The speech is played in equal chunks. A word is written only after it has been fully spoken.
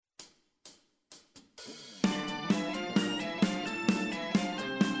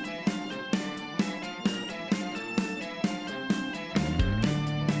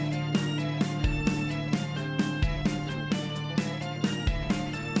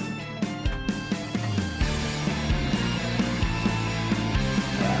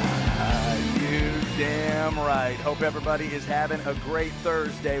damn right. Hope everybody is having a great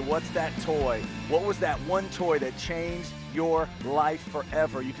Thursday. What's that toy? What was that one toy that changed your life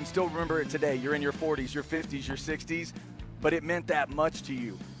forever? You can still remember it today. You're in your 40s, your 50s, your 60s, but it meant that much to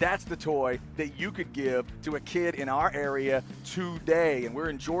you. That's the toy that you could give to a kid in our area today. And we're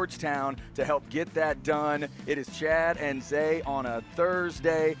in Georgetown to help get that done. It is Chad and Zay on a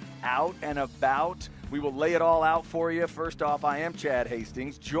Thursday, out and about. We will lay it all out for you. First off, I am Chad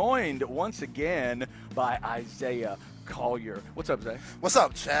Hastings, joined once again by Isaiah Collier. What's up, Zay? What's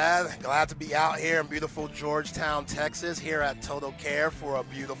up, Chad? Glad to be out here in beautiful Georgetown, Texas, here at Total Care for a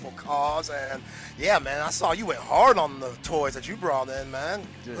beautiful cause. And yeah, man, I saw you went hard on the toys that you brought in, man.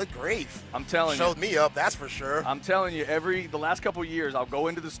 Good grief. I'm telling you. Showed me up, that's for sure. I'm telling you, the last couple of years, I'll go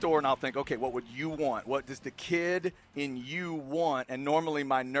into the store and I'll think, okay, what would you want? What does the kid in you want? And normally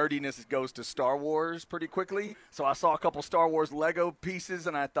my nerdiness goes to Star Wars pretty quickly. So I saw a couple Star Wars Lego pieces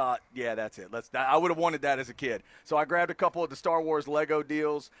and I thought, yeah, that's it. I would have wanted that as a kid. So I grabbed a couple of the Star Wars Lego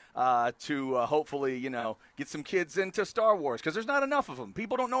deals to hopefully, get some kids into Star Wars because there's not enough of them.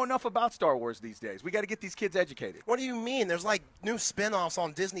 People don't know enough about Star Wars these days. We got to get these kids educated. What do you mean? There's like new spin-offs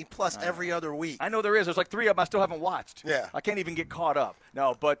on Disney Plus every other week. I know there is. There's like 3 of them I still haven't watched. Yeah. I can't even get caught up.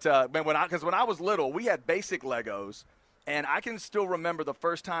 No, but man, when I was little, we had basic Legos. And I can still remember the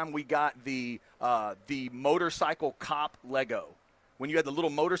first time we got the motorcycle cop Lego. When you had the little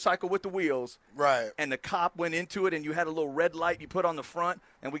motorcycle with the wheels, right? And the cop went into it, and you had a little red light you put on the front,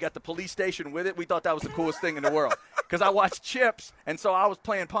 and we got the police station with it. We thought that was the coolest thing in the world because I watched Chips, and so I was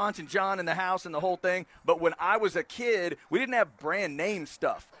playing Ponch and John in the house and the whole thing. But when I was a kid, we didn't have brand name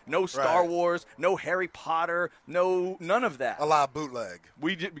stuff. No Star Wars, no Harry Potter, none of that. A lot of bootleg.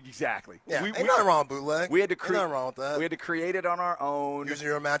 We did exactly. Yeah, ain't nothing wrong with bootleg. We had to ain't nothing wrong with that. We had to create it on our own. Using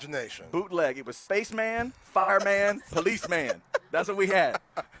your imagination. Bootleg. It was Spaceman, Fireman, Policeman. That's what we had.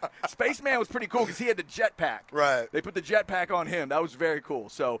 Spaceman was pretty cool because he had the jetpack. Right. They put the jetpack on him. That was very cool.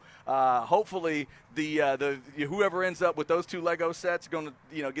 So hopefully the whoever ends up with those 2 Lego sets going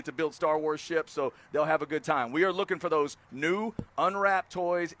to get to build Star Wars ships, so they'll have a good time. We are looking for those new unwrapped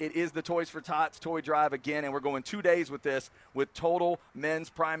toys. It is the Toys for Tots toy drive again, and we're going 2 days with this with Total Men's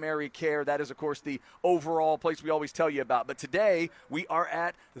Primary Care. That is, of course, the overall place we always tell you about. But today we are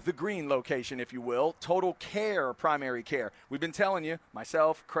at the green location, if you will, Total Care Primary Care. We've been telling you,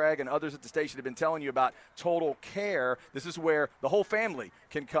 myself, Craig, and others at the station have been telling you about Total Care. This is where the whole family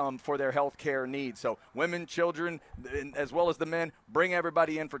can come for their health care needs. So women, children, as well as the men, bring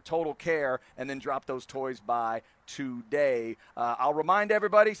everybody in for Total Care and then drop those toys by today. I'll remind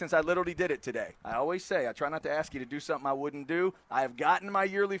everybody, since I literally did it today, I always say I try not to ask you to do something I wouldn't do. I have gotten my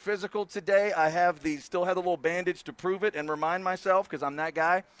yearly physical today. I still have the little bandage to prove it and remind myself because I'm that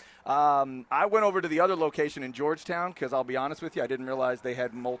guy. I went over to the other location in Georgetown because I'll be honest with you, I didn't realize they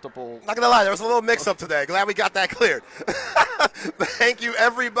had multiple. Not going to lie, there was a little mix-up today. Glad we got that cleared. Thank you,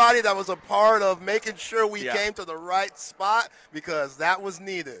 everybody that was a part of making sure we came to the right spot because that was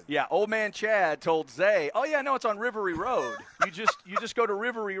needed. Yeah, old man Chad told Zay, oh, yeah, no, it's on Rivery Road. You just go to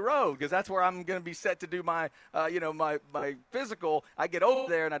Rivery Road because that's where I'm going to be set to do my physical. I get over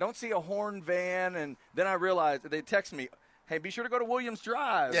there, and I don't see a horn van, and then I realize they text me, hey, be sure to go to Williams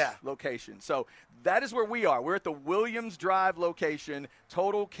Drive location. So that is where we are. We're at the Williams Drive location,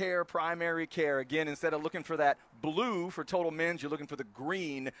 Total Care Primary Care. Again, instead of looking for that blue for Total Men's, you're looking for the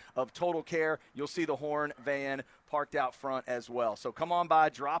green of Total Care. You'll see the horn van parked out front as well. So come on by,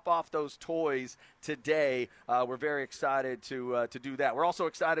 drop off those toys today. We're very excited to do that. We're also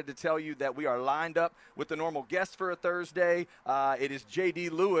excited to tell you that we are lined up with the normal guest for a Thursday. It is J.D.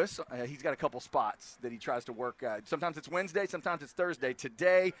 Lewis. He's got a couple spots that he tries to work at. Sometimes it's Wednesday, sometimes it's Thursday.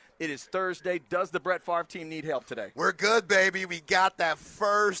 Today, it is Thursday. Does the Brett Favre team need help today? We're good, baby. We got that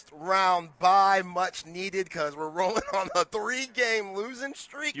first round bye, much needed because we're rolling on a 3-game losing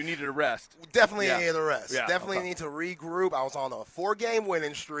streak. You needed a rest. Definitely needed a rest. Yeah, Definitely need to regroup. I was on a 4-game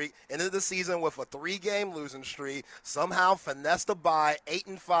winning streak, ended the season with a 3-game losing streak, somehow finessed a bye,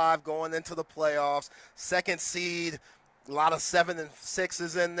 8-5 going into the playoffs, 2nd seed. A lot of 7 and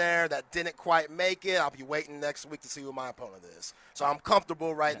 6s in there that didn't quite make it. I'll be waiting next week to see who my opponent is. So I'm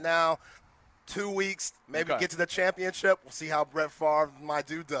comfortable right now. 2 weeks, maybe get to the championship. We'll see how Brett Favre, my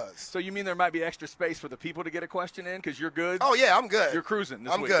dude, does. So you mean there might be extra space for the people to get a question in because you're good? Oh, yeah, I'm good. You're cruising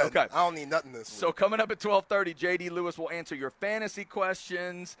this week. I'm good. Okay. I don't need nothing this week. So coming up at 12:30, J.D. Lewis will answer your fantasy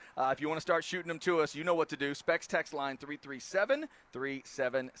questions. If you want to start shooting them to us, you know what to do. Specs text line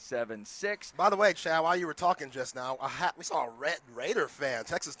 337-3776. By the way, Chad, while you were talking just now, we saw a Red Raider fan,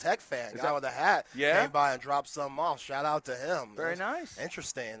 Texas Tech fan, guy with a hat, came by and dropped something off. Shout out to him. Very nice.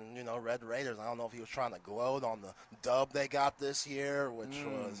 Interesting. Red Raiders. I don't know if he was trying to gloat on the dub they got this year, which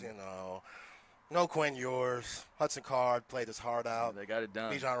was, No Quinn Ewers. Hudson Card played his heart out. They got it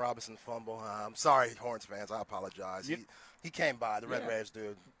done. Bijan Robinson fumble. I'm sorry, Horns fans. I apologize. He came by, the Red Raiders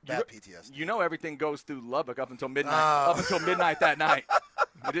dude. Bad PTSD. You know everything goes through Lubbock up until midnight. Up until midnight that night.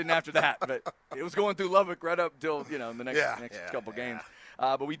 It didn't after that, but it was going through Lubbock right up till the next couple games.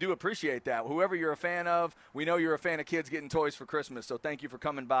 But we do appreciate that. Whoever you're a fan of, we know you're a fan of kids getting toys for Christmas. So thank you for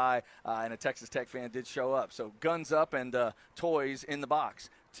coming by. And a Texas Tech fan did show up. So guns up and toys in the box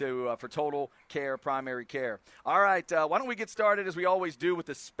for Total Care Primary Care. All right, why don't we get started as we always do with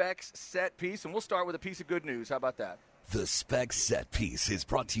the Specs set piece, and we'll start with a piece of good news. How about that? The Specs set piece is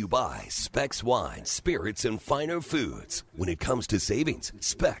brought to you by Specs Wine, Spirits, and Finer Foods. When it comes to savings,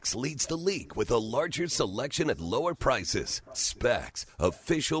 Specs leads the league with a larger selection at lower prices. Specs,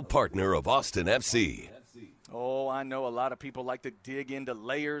 official partner of Austin FC. Oh, I know a lot of people like to dig into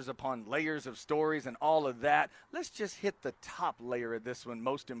layers upon layers of stories and all of that. Let's just hit the top layer of this one,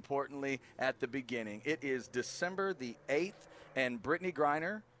 most importantly, at the beginning. It is December the 8th, and Brittany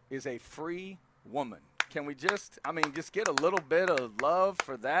Griner is a free woman. Can we just get a little bit of love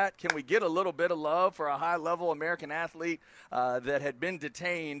for that? Can we get a little bit of love for a high-level American athlete that had been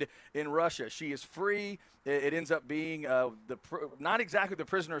detained in Russia? She is free. It ends up being not exactly the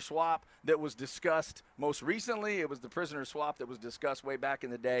prisoner swap that was discussed most recently. It was the prisoner swap that was discussed way back in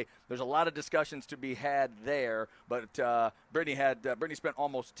the day. There's a lot of discussions to be had there, but Brittany spent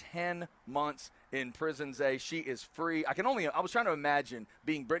almost 10 months in prison. She is free. I was trying to imagine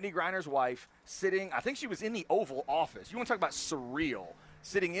being Brittany Griner's wife, sitting, I think she was in the Oval Office. You want to talk about surreal.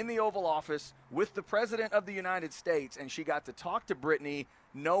 Sitting in the Oval Office with the President of the United States, and she got to talk to Brittany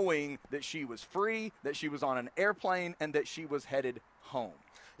knowing that she was free, that she was on an airplane, and that she was headed home.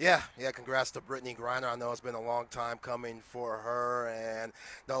 Yeah, congrats to Brittany Griner. I know it's been a long time coming for her, and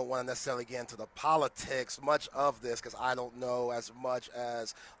don't want to necessarily get into the politics much of this because I don't know as much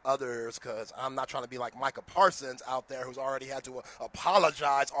as others, because I'm not trying to be like Micah Parsons out there who's already had to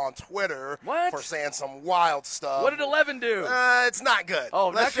apologize on Twitter for saying some wild stuff. What did 11 do? It's not good. Oh,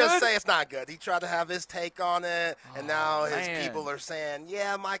 let's just say it's not good. He tried to have his take on it, and now his people are saying,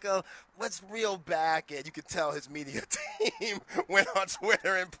 yeah, Micah, let's reel back, and you could tell his media team went on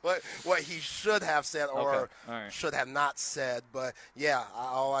Twitter and put what he should have said or should have not said. But, yeah,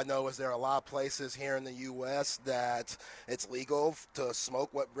 all I know is there are a lot of places here in the U.S. that it's legal to smoke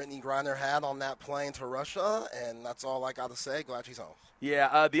what Brittany Griner had on that plane to Russia, and that's all I got to say. Glad she's home.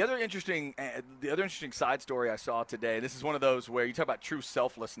 Yeah, the other interesting side story I saw today, this is one of those where you talk about true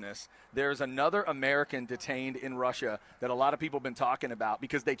selflessness. There's another American detained in Russia that a lot of people have been talking about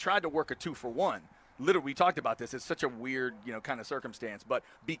because they tried to work a 2-for-1. Literally, we talked about this. It's such a weird, kind of circumstance. But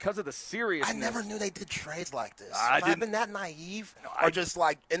because of the seriousness. I never knew they did trades like this. I've been that naive? Or just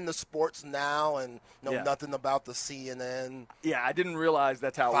like in the sports now and know nothing about the CNN. Yeah, I didn't realize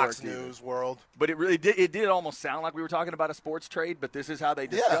that's how Fox it worked. Fox News world. But it did almost sound like we were talking about a sports trade, but this is how they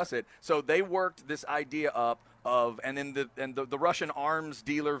discuss it. So they worked this idea up and then the Russian arms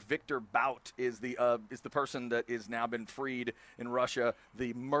dealer Victor Bout is the person that is now been freed in Russia.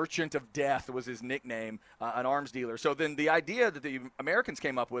 The Merchant of Death was his nickname, an arms dealer. So then the idea that the Americans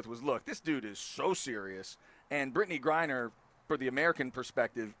came up with was, look, this dude is so serious, and Brittany Griner, for the American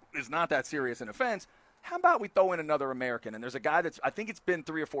perspective, is not that serious an offense. How about we throw in another American? And there's a guy that's, I think it's been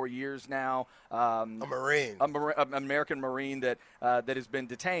 3 or 4 years now. A Marine. An American Marine that has been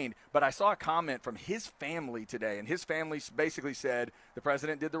detained. But I saw a comment from his family today, and his family basically said the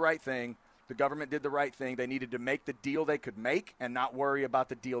president did the right thing. The government did the right thing. They needed to make the deal they could make and not worry about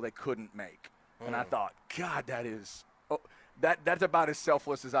the deal they couldn't make. And I thought, God, that's about as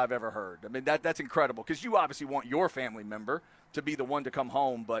selfless as I've ever heard. I mean, that's incredible because you obviously want your family member to be the one to come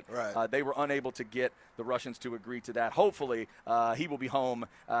home, but they were unable to get the Russians to agree to that. Hopefully, he will be home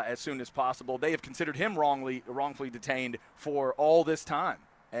as soon as possible. They have considered him wrongfully detained for all this time,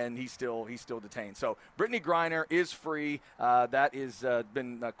 and he's still detained. So Brittany Griner is free. That is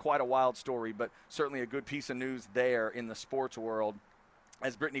been quite a wild story, but certainly a good piece of news there in the sports world,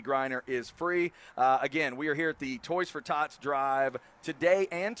 as Brittany Griner is free. Again, we are here at the Toys for Tots Drive today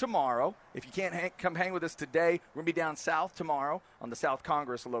and tomorrow. If you can't come hang with us today, we're going to be down south tomorrow on the South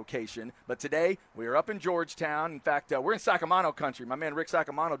Congress location. But today, we are up in Georgetown. In fact, we're in Sacramento country. My man Rick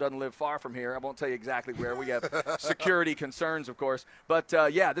Sacramento doesn't live far from here. I won't tell you exactly where. We have security concerns, of course. But,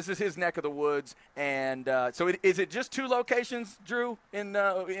 this is his neck of the woods. And so is it just 2 locations, Drew, in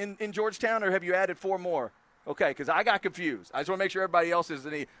Georgetown, or have you added 4 more? Okay, because I got confused. I just want to make sure everybody else is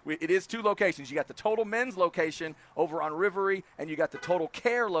it is 2 locations. You got the Total Men's location over on Rivery, and you got the Total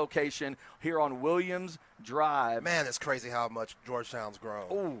Care location here on Williams Drive. Man, it's crazy how much Georgetown's grown.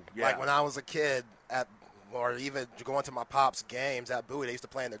 Oh, yeah. Like when I was a kid at or even going to my pop's games at Bowie. They used to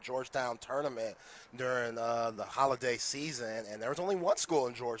play in the Georgetown tournament during the holiday season, and there was only one school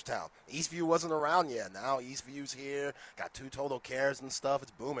in Georgetown. Eastview wasn't around yet. Now Eastview's here, got 2 total cares and stuff.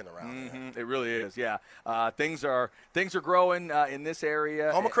 It's booming around there. It really is, yeah. Things are growing in this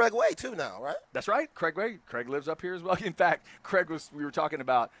area. Home of Craig Way, too, now, right? That's right, Craig Way. Craig lives up here as well. In fact, we were talking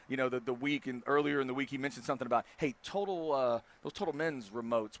about, the week, and earlier in the week he mentioned something about, hey, those Total Men's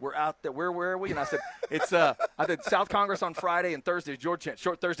remotes, we're out there. Where are we? And I said, I said South Congress on Friday and Thursdays, Georgetown.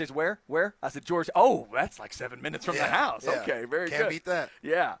 Short Thursdays where? I said, George. Oh, that's like 7 minutes from the house. Yeah. Okay, very good. Can't beat that.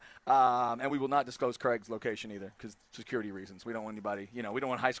 Yeah. And we will not disclose Craig's location either because security reasons. We don't want anybody, we don't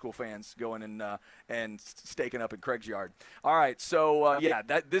want high school fans going and staking up in Craig's yard. All right, so,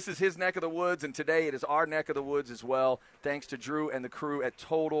 this is his neck of the woods, and today it is our neck of the woods as well. Thanks to Drew and the crew at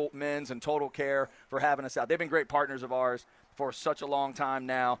Total Men's and Total Care for having us out. They've been great partners of ours for such a long time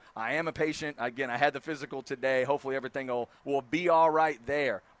now. I am a patient. Again, I had the physical today. Hopefully everything will be all right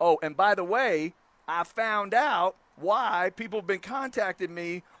there. Oh, and by the way, I found out why people have been contacting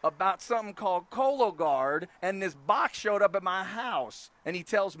me about something called Cologuard, and this box showed up at my house. And he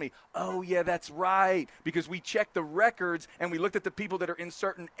tells me, oh, yeah, that's right, because we checked the records and we looked at the people that are in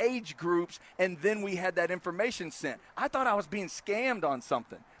certain age groups, and then we had that information sent. I thought I was being scammed on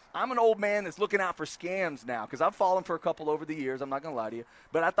something. I'm an old man that's looking out for scams now because I've fallen for a couple over the years. I'm not going to lie to you.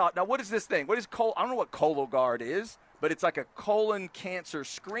 But I thought, now what is this thing? I don't know what Cologuard is, but it's like a colon cancer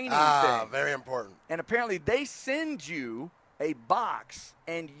screening thing. Ah, very important. And apparently they send you a box,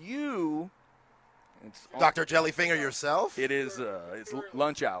 and Dr. Jellyfinger yourself? It is it's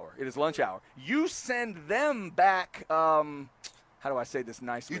lunch hour. It is lunch hour. You send them back, how do I say this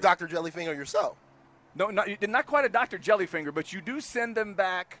nicely? You Dr. Jellyfinger yourself? No, not quite a Dr. Jellyfinger, but you do send them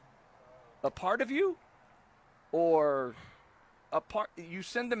back a part of you, or you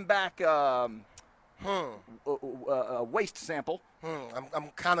send them back a waste sample. I'm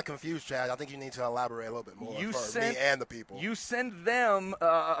kind of confused, Chad. I think you need to elaborate a little bit more for me and the people. You send them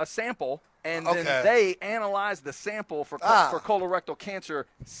a sample, and then they analyze the sample for colorectal cancer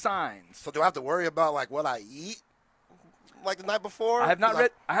signs. So do I have to worry about what I eat? Like the night before? I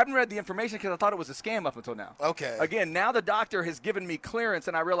haven't read the information because I thought it was a scam up until now. Okay. Again, now the doctor has given me clearance,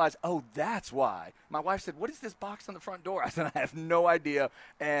 and I realize, oh, that's why. My wife said, what is this box on the front door? I said, I have no idea,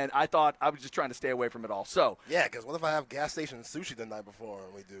 and I thought I was just trying to stay away from it all. So yeah, because what if I have gas station sushi the night before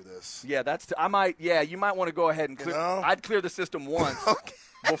and we do this? Yeah, you might want to go ahead and clear. I'd clear the system once. Okay.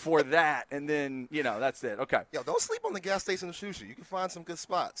 Before that, and then, that's it. Okay. Yo, don't sleep on the gas station sushi. You can find some good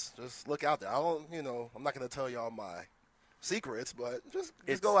spots. Just look out there. I'm not going to tell y'all my secrets, but just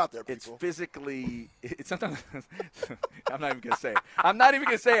go out there, people. It's physically – it's sometimes – I'm not even going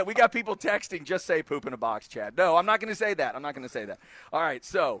to say it. We got people texting, just say poop in a box, Chad. No, I'm not going to say that. All right,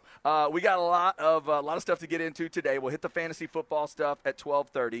 so we got a lot of stuff to get into today. We'll hit the fantasy football stuff at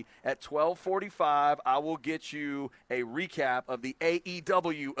 12:30. At 12:45, I will get you a recap of the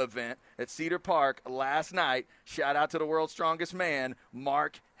AEW event at Cedar Park last night. Shout out to the world's strongest man,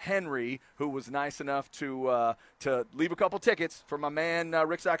 Mark Henry, who was nice enough to leave a couple tickets for my man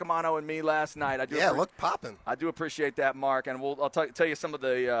Rick Sacamano and me last night. Look popping. I do appreciate that, Mark, and I'll tell you some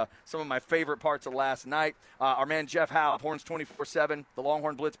of my favorite parts of last night. Our man Jeff Howe, Horns 24/7, the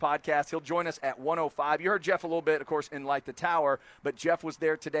Longhorn Blitz podcast. He'll join us at 1:05. You heard Jeff a little bit, of course, in Light the Tower, but Jeff was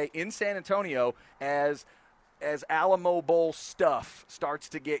there today in San Antonio as Alamo Bowl stuff starts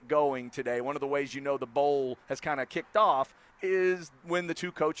to get going today. One of the ways the bowl has kind of kicked off is when the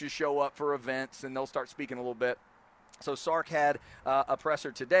two coaches show up for events, and they'll start speaking a little bit. So Sark had a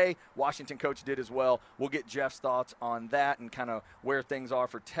presser today. Washington coach did as well. We'll get Jeff's thoughts on that and kind of where things are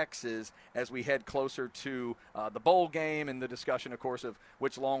for Texas as we head closer to the bowl game and the discussion, of course, of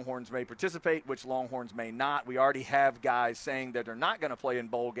which Longhorns may participate, which Longhorns may not. We already have guys saying that they're not going to play in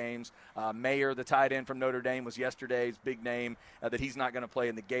bowl games. Mayer, the tight end from Notre Dame, was yesterday's big name that he's not going to play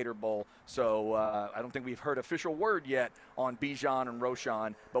in the Gator Bowl. So I don't think we've heard official word yet on Bijan and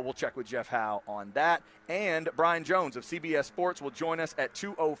Roshan, but we'll check with Jeff Howe on that. And Brian Jones of CBS Sports will join us at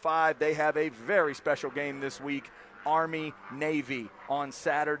 2:05. They have a very special game this week, Army-Navy on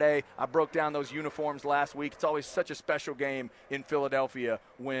Saturday. I broke down those uniforms last week. It's always such a special game in Philadelphia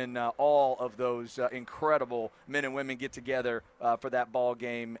when all of those incredible men and women get together for that ball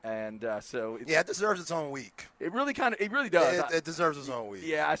game. And so it deserves its own week. It really does. It deserves its own week.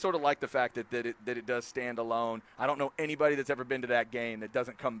 Yeah, I sort of like the fact that it does stand alone. I don't know anybody that's ever been to that game that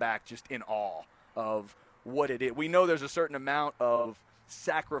doesn't come back just in awe of what it is. We know there's a certain amount of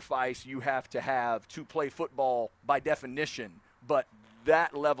sacrifice you have to play football by definition, but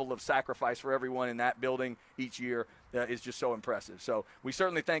that level of sacrifice for everyone in that building each year is just so impressive. So we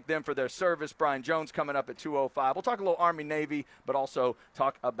certainly thank them for their service. Brian Jones coming up at 2:05. We'll talk a little Army-Navy, but also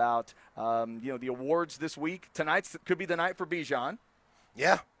talk about the awards this week. Tonight could be the night for Bijan.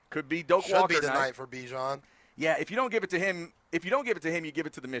 Yeah. Could be Doak Walker Should be the night for Bijan. Yeah, if you don't give it to him, you give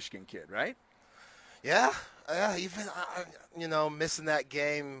it to the Michigan kid, right? Yeah. Even missing that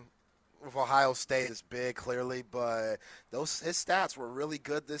game with Ohio State is big, clearly, but his stats were really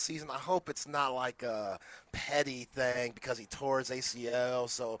good this season. I hope it's not like a petty thing because he tore his ACL,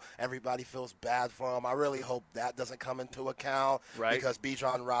 so everybody feels bad for him. I really hope that doesn't come into account, right? Because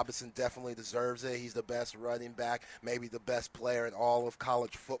Bijan Robinson definitely deserves it. He's the best running back, maybe the best player in all of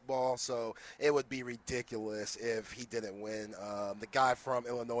college football, so it would be ridiculous if he didn't win. The guy from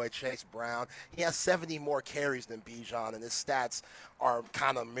Illinois, Chase Brown, he has 70 more carries than Bijan, and his stats are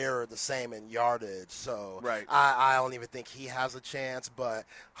kind of mirror the same in yardage, so right. I don't even think he has a chance, but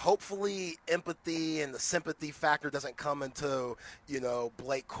hopefully empathy and the sympathy factor doesn't come into,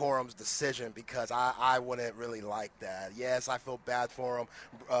 Blake Corum's decision, because I wouldn't really like that. Yes, I feel bad for him.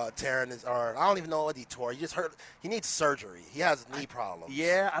 I don't even know what he tore. He just hurt. He needs surgery. He has knee problems.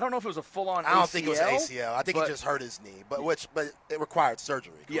 Yeah, I don't know if it was a full-on ACL. I don't think it was ACL. I think he just hurt his knee, but it required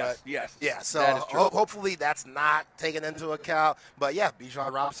surgery, correct? Yes. Yeah, so hopefully that's not taken into account, but yeah,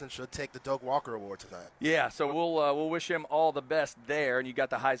 Bijan Robinson should take the Doak Walker Award tonight. Yeah, so we'll wish him all the best there. And you got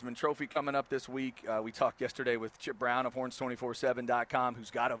the Heisman Trophy coming up this week. We talked yesterday with Chip Brown of Horns247.com, who's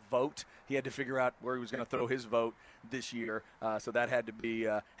got a vote. He had to figure out where he was going to throw his vote this year, so that had to be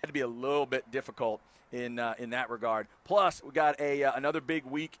a little bit difficult in that regard. Plus, we got another big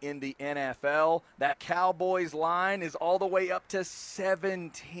week in the NFL. That Cowboys line is all the way up to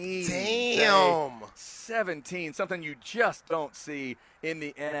 17. Damn. 17, something you just don't see in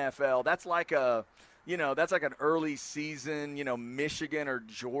the NFL. That's like that's like an early season, Michigan or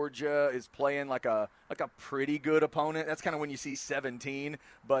Georgia is playing like a pretty good opponent. That's kind of when you see 17.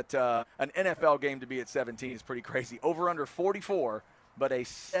 But an NFL game to be at 17 is pretty crazy. Over under 44, but a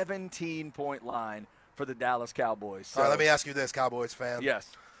 17-point line for the Dallas Cowboys. So, all right, let me ask you this, Cowboys fan. Yes.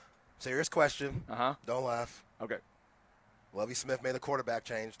 Serious question. Uh-huh. Don't laugh. Okay. Lovie Smith made a quarterback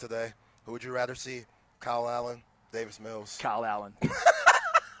change today. Who would you rather see? Kyle Allen, Davis Mills? Kyle Allen.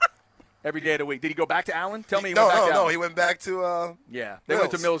 Every day of the week. Did he go back to Allen? Tell me he went back to Allen. No, he went back to yeah. They Mills.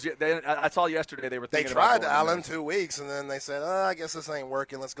 went to Mills. I saw yesterday they were thinking about They tried Allen 2 weeks, and then they said, I guess this ain't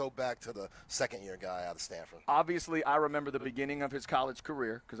working. Let's go back to the second-year guy out of Stanford. Obviously, I remember the beginning of his college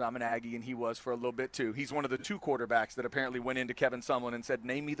career because I'm an Aggie, and he was for a little bit too. He's one of the two quarterbacks that apparently went into Kevin Sumlin and said,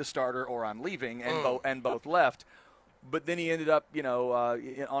 name me the starter or I'm leaving, and both left. But then he ended up,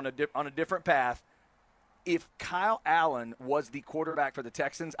 on a different path. If Kyle Allen was the quarterback for the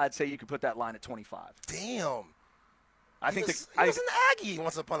Texans, I'd say you could put that line at 25. Damn. He was an Aggie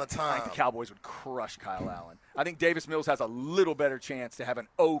once upon a time. I think the Cowboys would crush Kyle Allen. I think Davis Mills has a little better chance to have an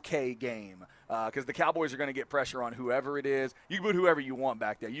okay game because the Cowboys are going to get pressure on whoever it is. You can put whoever you want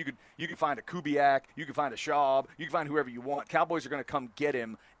back there. You could find a Kubiak. You can find a Schaub. You can find whoever you want. Cowboys are going to come get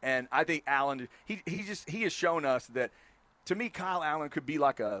him, and I think Allen. He has shown us that. To me, Kyle Allen could be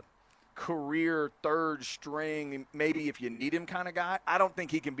like a career third string, maybe if you need him kind of guy. I don't think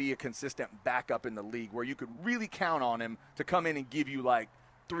he can be a consistent backup in the league where you could really count on him to come in and give you like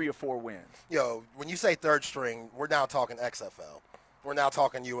 3 or 4 wins. When you say third string, we're now talking XFL. We're now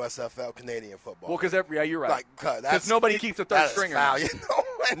talking USFL, Canadian football. Well, because you're right. Because nobody keeps a third stringer.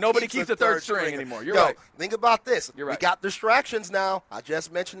 Nobody keeps a third string anymore. You're right. Think about this. You're right. We got distractions now. I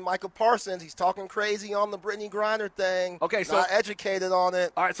just mentioned Michael Parsons. He's talking crazy on the Brittany Griner thing. Okay, so not educated on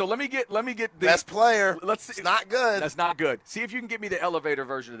it. All right, so let me get the best player. Let's see. It's not good. That's not good. See if you can get me the elevator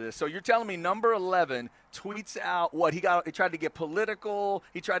version of this. So you're telling me number 11 tweets out what he tried to get political.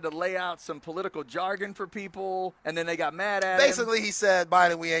 He tried to lay out some political jargon for people, and then they got mad at him. Basically, he said,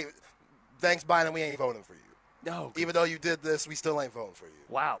 thanks, Biden, we ain't voting for you. No. Even though you did this, we still ain't voting for you.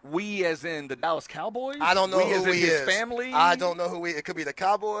 Wow. We as in the Dallas Cowboys? I don't know who he is. His family? I don't know who it could be the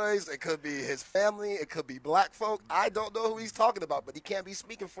Cowboys. It could be his family. It could be black folk. I don't know who he's talking about, but he can't be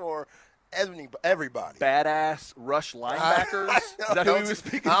speaking for everybody. Badass rush linebackers? Is that who he was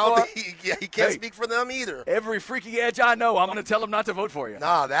speaking for? He can't speep for them either. Every freaky edge I know, I'm going to tell him not to vote for you.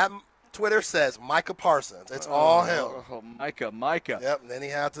 Nah, that Twitter says Micah Parsons. It's all him. Oh, Micah. Yep, and then he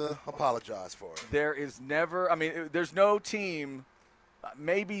had to apologize for it. There's no team,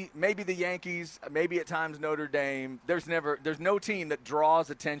 maybe the Yankees, maybe at times Notre Dame. There's no team that draws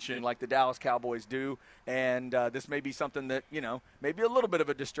attention like the Dallas Cowboys do, and this may be something that, maybe a little bit of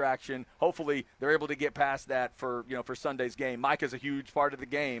a distraction. Hopefully they're able to get past that for Sunday's game. Micah's a huge part of the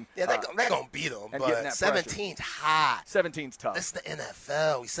game. Yeah, they're going to beat them, but 17's high. 17's tough. This is the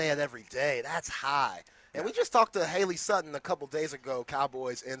NFL. We say it every day. That's high. And we just talked to Haley Sutton a couple days ago,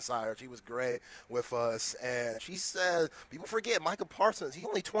 Cowboys insider. She was great with us, and she said people forget Micah Parsons. He's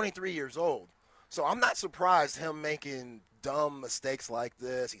only 23 years old, so I'm not surprised him making dumb mistakes like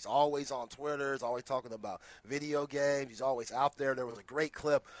this. He's always on Twitter. He's always talking about video games. He's always out there. There was a great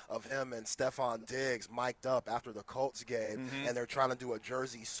clip of him and Stephon Diggs mic'd up after the Colts game, and they're trying to do a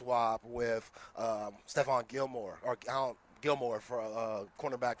jersey swap with Stephon Gilmore, or Gilmore for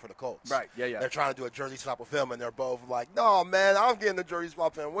cornerback for the Colts. Right, yeah. They're trying to do a jersey swap with him, and they're both like, no, man, I'm getting the jersey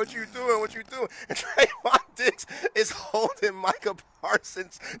swap in. What you doing? And Trayvon Diggs is holding Micah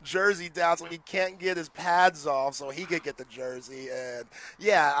Parsons' jersey down so he can't get his pads off so he could get the jersey. And,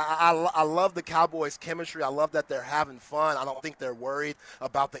 yeah, I love the Cowboys' chemistry. I love that they're having fun. I don't think they're worried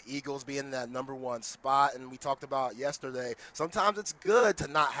about the Eagles being in that number one spot. And we talked about yesterday, sometimes it's good to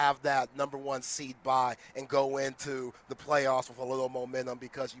not have that number one seed bye and go into the playoffs with a little momentum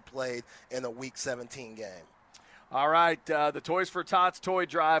because you played in a Week 17 game. All right, the Toys for Tots toy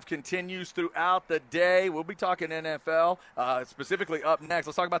drive continues throughout the day. We'll be talking NFL, specifically up next.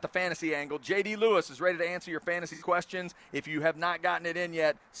 Let's talk about the fantasy angle. J.D. Lewis is ready to answer your fantasy questions. If you have not gotten it in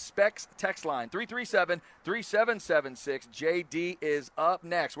yet, Specs text line 337-3776. J.D. is up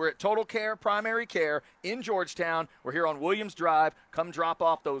next. We're at Total Care Primary Care in Georgetown. We're here on Williams Drive. Come drop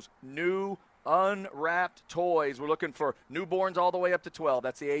off those new unwrapped toys. We're looking for newborns all the way up to 12.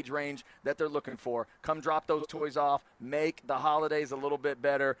 That's the age range that they're looking for. Come drop those toys off. Make the holidays a little bit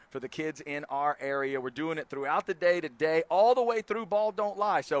better for the kids in our area. We're doing it throughout the day today, all the way through Ball Don't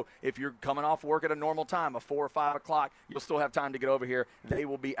Lie. So if you're coming off work at a normal time, 4 or 5 o'clock, you'll still have time to get over here. They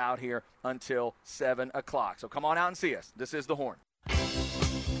will be out here until 7 o'clock. So come on out and see us. This is The Horn.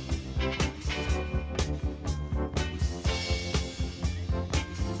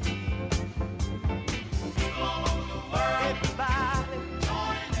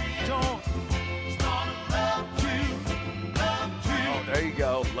 There you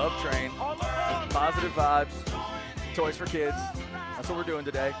go. Love Train. Positive vibes. Toys for kids. That's what we're doing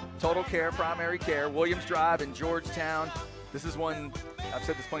today. Total Care, Primary Care, Williams Drive in Georgetown. This is one, I've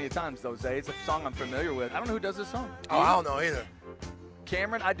said this plenty of times, though, Zay. It's a song I'm familiar with. I don't know who does this song. Oh, I don't know either.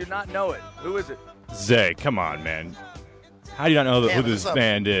 Cameron, I do not know it. Who is it? Zay, come on, man. How do you not know who this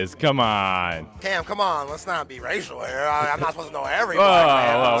band is? Come on. Cam, come on. Let's not be racial here. I'm not supposed to know everybody.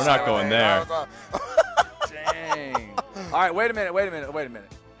 Oh, we're not going there. Dang. All right, wait a minute.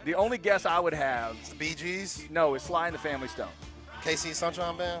 The only guess I would have. It's the Bee Gees? No, it's Sly and the Family Stone. KC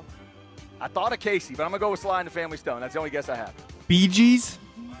Sunshine Band? I thought of Casey, but I'm going to go with Sly and the Family Stone. That's the only guess I have. Bee Gees?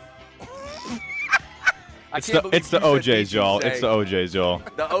 It's the OJs, y'all. It's the OJs, y'all.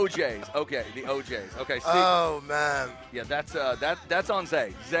 The OJs. Okay, the OJs. Okay, Steve. Oh, man. Yeah, that's on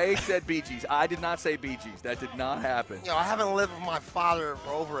Zay. Zay said Bee Gees. I did not say Bee Gees. That did not happen. You know, I haven't lived with my father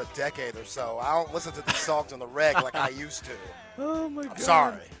for over a decade or so. I don't listen to these songs on the reg like I used to. Oh, my God. I'm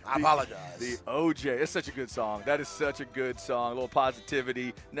sorry. I apologize. The OJ. It's such a good song. That is such a good song. A little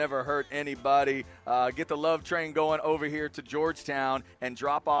positivity. Never hurt anybody. Get the love train going over here to Georgetown and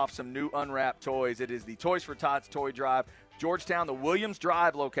drop off some new unwrapped toys. It is the Toys for Tots Toy Drive. Georgetown, the Williams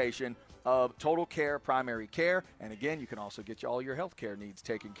Drive location of Total Care Primary Care. And again, you can also get all your health care needs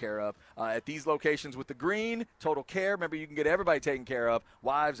taken care of at these locations with the green Total Care. Remember, you can get everybody taken care of,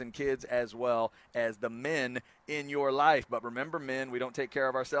 wives and kids as well as the men in your life. But remember, men, we don't take care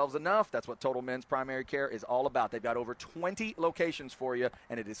of ourselves enough. That's what Total Men's Primary Care is all about. They've got over 20 locations for you,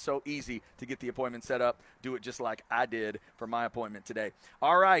 and it is so easy to get the appointment set up. Do it just like I did for my appointment today.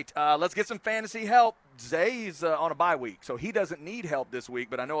 All right, let's get some fantasy help. Zay's on a bye week, so he doesn't need help this week,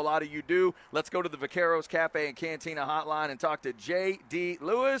 but I know a lot of you do. Let's go to the Vaqueros Cafe and Cantina hotline and talk to J.D.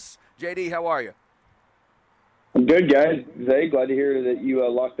 Lewis. J.D., how are you? I'm good, guys. Zay, glad to hear that you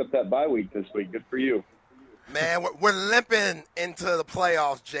locked up that bye week this week. Good for you. Man, we're limping into the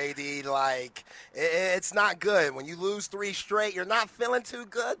playoffs, JD. Like, it's not good. When you lose 3 straight, you're not feeling too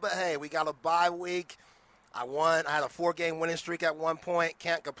good. But, hey, we got a bye week. I won. I had a 4-game winning streak at one point.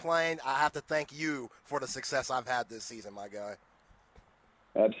 Can't complain. I have to thank you for the success I've had this season, my guy.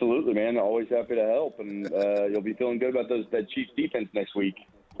 Absolutely, man. Always happy to help. And you'll be feeling good about that Chiefs defense next week.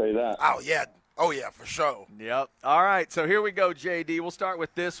 I'll tell you that. Oh, yeah, for sure. Yep. All right, so here we go, JD. We'll start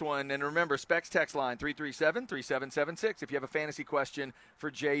with this one. And remember, Specs text line 337-3776 if you have a fantasy question for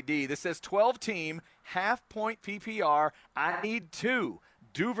JD. This says 12-team, half-point PPR. I need 2.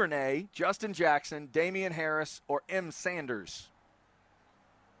 Duvernay, Justin Jackson, Damian Harris, or M. Sanders?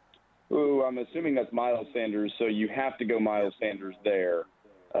 Ooh, I'm assuming that's Miles Sanders, so you have to go Miles Sanders there.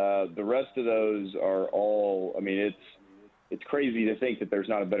 The rest of those are all, it's crazy to think that there's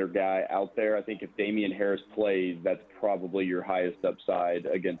not a better guy out there. I think if Damian Harris plays, that's probably your highest upside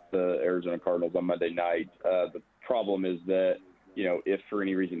against the Arizona Cardinals on Monday night. The problem is that, if for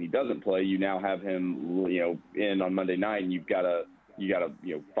any reason he doesn't play, you now have him, in on Monday night, and you gotta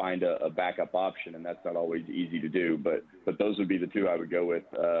find a backup option, and that's not always easy to do. But those would be the two I would go with,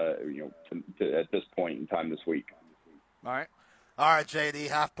 at this point in time this week. All right. All right, JD,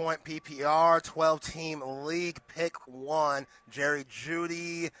 half-point PPR, 12-team league, pick one, Jerry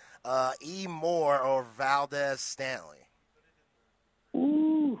Jeudy, E. Moore, or Valdez Stanley.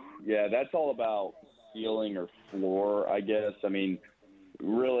 Ooh, yeah, that's all about ceiling or floor, I guess. I mean,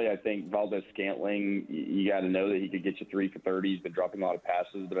 really, I think Valdez Scantling, you got to know that he could get you 3 for 30. He's been dropping a lot of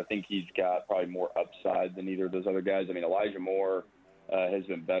passes, but I think he's got probably more upside than either of those other guys. I mean, Elijah Moore has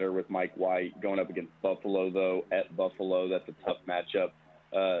been better with Mike White. Going up against Buffalo, though, at Buffalo, that's a tough matchup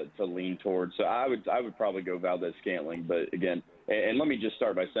to lean towards. So I would probably go Valdez Scantling. But, again, and let me just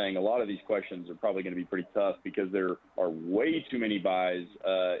start by saying a lot of these questions are probably going to be pretty tough because there are way too many buys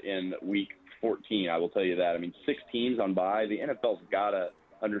in week 14, I will tell you that. I mean, 6 teams on bye. The NFL's got to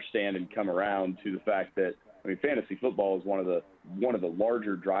understand and come around to the fact that, I mean, fantasy football is one of the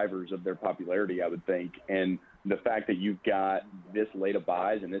larger drivers of their popularity, I would think. And the fact that you've got this late of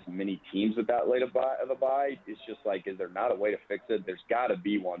buys and this many teams with that late of a buy, it's just like, is there not a way to fix it? There's got to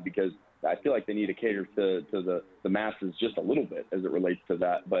be one, because I feel like they need to cater to the masses just a little bit as it relates to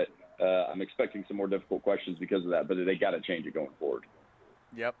that. But I'm expecting some more difficult questions because of that, but they got to change it going forward.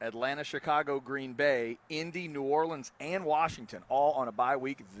 Yep, Atlanta, Chicago, Green Bay, Indy, New Orleans, and Washington, all on a bye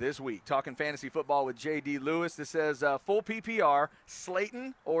week this week. Talking fantasy football with J.D. Lewis. This says full PPR,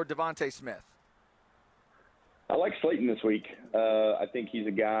 Slayton or Devontae Smith? I like Slayton this week. I think he's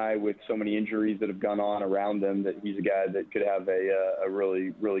a guy with so many injuries that have gone on around him that he's a guy that could have a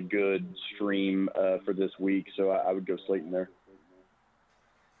really, really good stream for this week. So I would go Slayton there.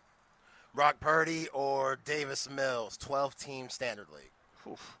 Brock Purdy or Davis Mills, 12-team standard league.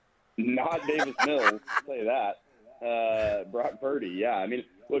 Oof. Not Davis Mills, I'll tell you that. Brock Purdy, yeah. I mean,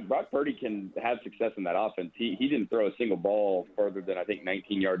 look, Brock Purdy can have success in that offense. He didn't throw a single ball further than, I think,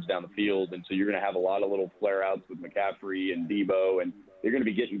 19 yards down the field, and so you're going to have a lot of little flare-outs with McCaffrey and Debo, and they're going to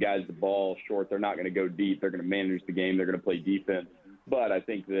be getting guys the ball short. They're not going to go deep. They're going to manage the game. They're going to play defense. But I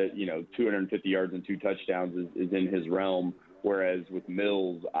think that, 250 yards and 2 touchdowns is in his realm. Whereas with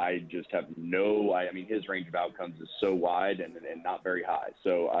Mills, I just have his range of outcomes is so wide and not very high.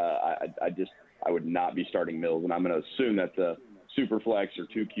 So I would not be starting Mills, and I'm going to assume that's a super flex or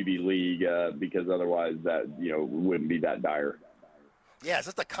 2 QB league because otherwise that, wouldn't be that dire. Yeah, is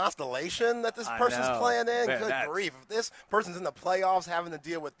this the constellation that this person's playing in? Man, Good grief. If this person's in the playoffs having to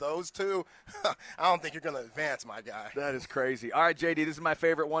deal with those two, I don't think you're going to advance, my guy. That is crazy. All right, JD, this is my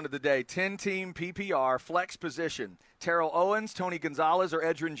favorite one of the day. 10-team PPR, flex position. Terrell Owens, Tony Gonzalez, or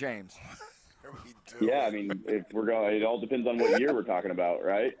Edgerrin James? Yeah, I mean, if we're going, it all depends on what year we're talking about,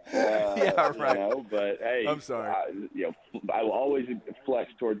 right? Yeah, right. But hey, I'm sorry. I will always flex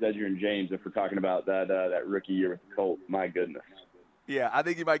towards Edgerrin James if we're talking about that rookie year with the Colts. My goodness. Yeah, I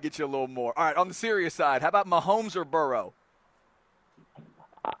think he might get you a little more. All right, on the serious side, how about Mahomes or Burrow?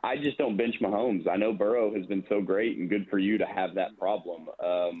 I just don't bench Mahomes. I know Burrow has been so great and good for you to have that problem.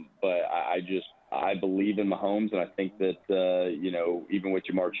 But I believe in Mahomes, and I think that, even with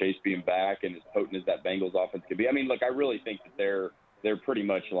Jamar Chase being back and as potent as that Bengals offense could be, I mean, look, I really think that they're pretty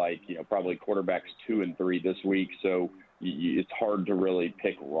much like, probably quarterbacks 2 and 3 this week. So it's hard to really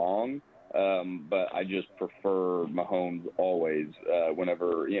pick wrong. But I just prefer Mahomes always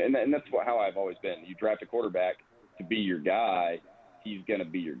whenever, and that's how I've always been. You draft a quarterback to be your guy, he's going to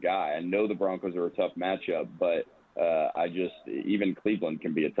be your guy. I know the Broncos are a tough matchup, but even Cleveland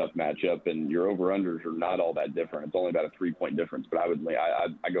can be a tough matchup, and your over-unders are not all that different. It's only about a 3-point difference, but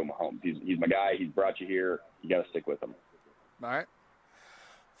I go Mahomes. He's my guy. He's brought you here. You got to stick with him. All right.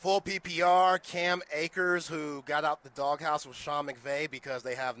 Full PPR, Cam Akers, who got out the doghouse with Sean McVay because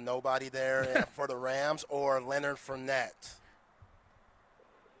they have nobody there for the Rams, or Leonard Fournette?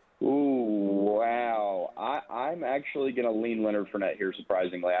 Ooh, wow. I'm actually going to lean Leonard Fournette here,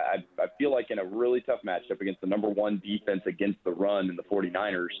 surprisingly. I feel like in a really tough matchup against the number 1 defense against the run in the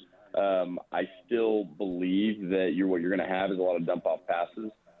 49ers, I still believe that what you're going to have is a lot of dump-off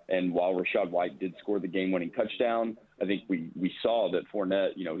passes. And while Rachaad White did score the game-winning touchdown, I think we saw that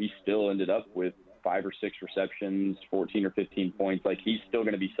Fournette, he still ended up with 5 or 6 receptions, 14 or 15 points. Like, he's still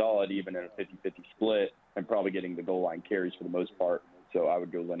going to be solid even in a 50-50 split and probably getting the goal line carries for the most part. So I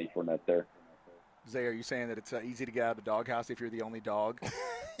would go Lenny Fournette there. Zay, are you saying that it's easy to get out of the doghouse if you're the only dog?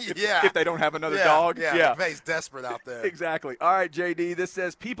 Yeah. If they don't have another dog? Yeah. McVay's desperate out there. Exactly. All right, JD, this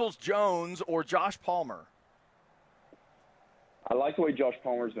says Peoples-Jones or Josh Palmer? I like the way Josh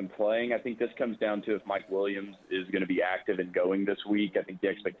Palmer's been playing. I think this comes down to if Mike Williams is going to be active and going this week. I think the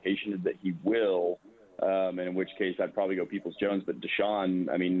expectation is that he will, and in which case I'd probably go Peoples-Jones. But Deshaun,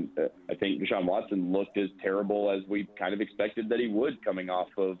 I think Deshaun Watson looked as terrible as we kind of expected that he would, coming off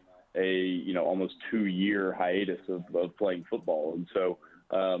of a almost 2-year hiatus of playing football. And so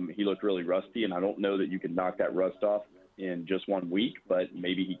he looked really rusty, and I don't know that you can knock that rust off in just 1 week, but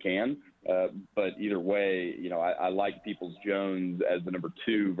maybe he can. But either way, I like Peoples-Jones as the number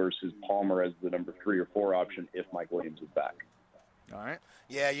 2 versus Palmer as the number 3 or 4 option if Mike Williams is back. All right.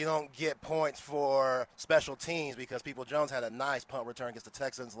 Yeah, you don't get points for special teams because Peoples-Jones had a nice punt return against the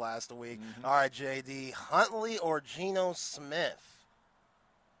Texans last week. Mm-hmm. All right, JD, Huntley or Geno Smith?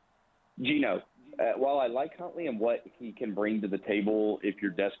 Geno. While I like Huntley and what he can bring to the table, if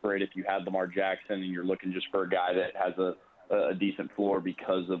you're desperate, if you have Lamar Jackson and you're looking just for a guy that has a decent floor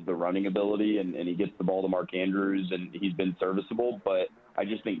because of the running ability and he gets the ball to Mark Andrews and he's been serviceable, but I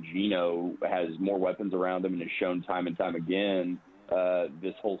just think Geno has more weapons around him and has shown time and time again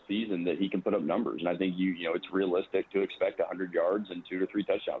this whole season that he can put up numbers. And I think it's realistic to expect 100 yards and 2 to 3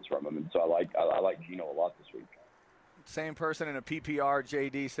 touchdowns from him. And so I like Geno a lot this week. Same person in a PPR,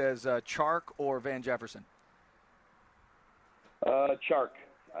 JD says Chark or Van Jefferson? Chark.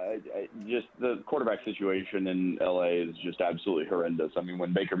 Just the quarterback situation in LA is just absolutely horrendous. I mean,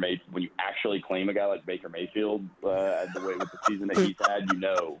 when you actually claim a guy like Baker Mayfield, the way with the season that he's had,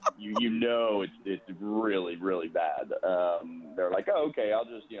 it's really, really bad. They're like, oh, okay, I'll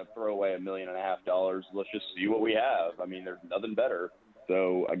just throw away $1.5 million. Let's just see what we have. I mean, there's nothing better.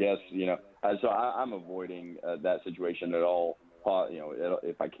 So I guess so I'm avoiding that situation at all.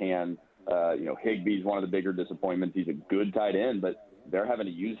 If I can, Higbee's one of the bigger disappointments. He's a good tight end, but they're having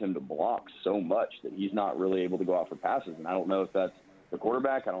to use him to block so much that he's not really able to go out for passes. And I don't know if that's the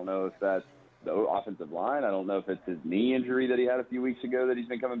quarterback. I don't know if that's the offensive line. I don't know if it's his knee injury that he had a few weeks ago that he's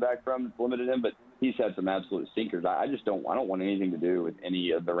been coming back from that's limited him. But he's had some absolute stinkers. I don't want anything to do with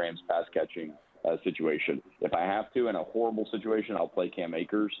any of the Rams pass catching situation. If I have to in a horrible situation, I'll play Cam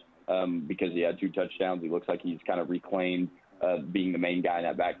Akers because he had 2 touchdowns. He looks like he's kind of reclaimed being the main guy in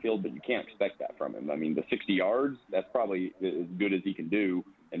that backfield, but you can't expect that from him. I mean, the 60 yards, that's probably as good as he can do,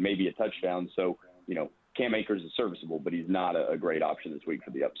 and maybe a touchdown. So, Cam Akers is serviceable, but he's not a great option this week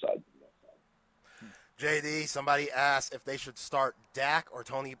for the upside. JD, somebody asked if they should start Dak or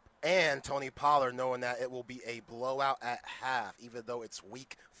Tony Pollard, knowing that it will be a blowout at half, even though it's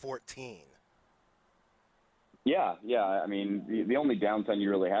week 14. Yeah. I mean, the only downside you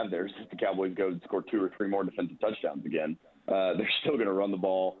really have there is if the Cowboys go and score 2 or 3 more defensive touchdowns again. They're still going to run the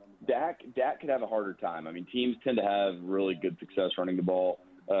ball. Dak could have a harder time. I mean, teams tend to have really good success running the ball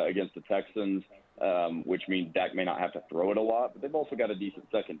against the Texans, which means Dak may not have to throw it a lot, but they've also got a decent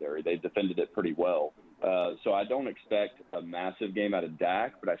secondary. They've defended it pretty well. So I don't expect a massive game out of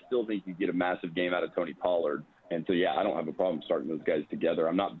Dak, but I still think you get a massive game out of Tony Pollard. And so, I don't have a problem starting those guys together.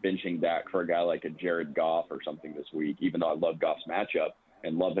 I'm not benching Dak for a guy like a Jared Goff or something this week, even though I love Goff's matchup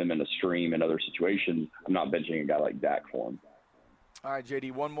and love him in a stream and other situations. I'm not benching a guy like Dak for him. All right,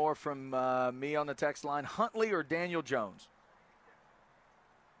 JD, one more from me on the text line. Huntley or Daniel Jones?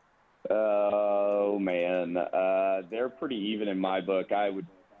 Oh, man. They're pretty even in my book. I would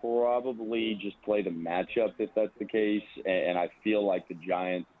probably just play the matchup if that's the case, and I feel like the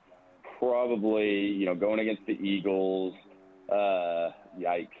Giants probably, going against the Eagles,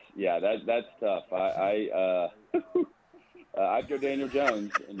 yikes. Yeah, that's tough. I'd go Daniel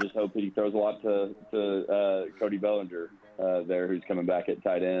Jones and just hope he throws a lot to Cody Bellinger there, who's coming back at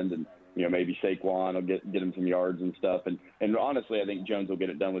tight end, and maybe Saquon will get him some yards and stuff. And honestly, I think Jones will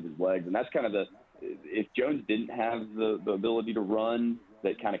get it done with his legs, and that's kind of if Jones didn't have the ability to run,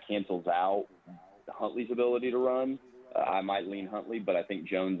 that kind of cancels out Huntley's ability to run. I might lean Huntley, but I think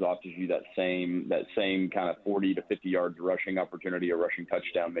Jones offers you that same kind of 40 to 50 yards rushing opportunity, a rushing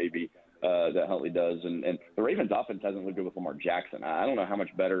touchdown maybe that Huntley does. And the Ravens offense hasn't looked good with Lamar Jackson. I don't know how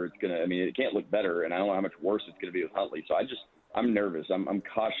much better it's going to – I mean, it can't look better, and I don't know how much worse it's going to be with Huntley. So I'm nervous. I'm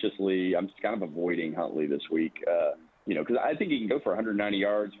cautiously – I'm just kind of avoiding Huntley this week, because I think he can go for 190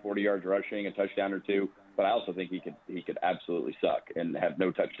 yards, 40 yards rushing, a touchdown or two. But I also think he could absolutely suck and have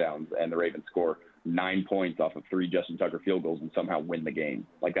no touchdowns, and the Ravens score 9 points off of 3 Justin Tucker field goals and somehow win the game.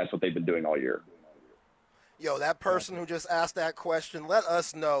 Like, that's what they've been doing all year. Yo, that person who just asked that question, let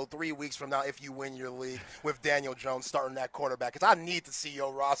us know 3 weeks from now if you win your league with Daniel Jones starting that quarterback. Because I need to see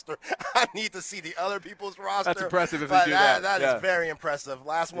your roster. I need to see the other people's roster. That's impressive if you do that. That is very impressive.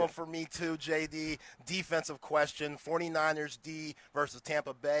 Last one for me, too, JD. Defensive question, 49ers D versus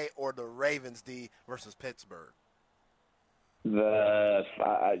Tampa Bay or the Ravens D versus Pittsburgh? How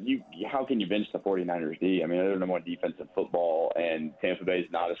can you bench the 49ers D? I mean, they're the number one defense in football, and Tampa Bay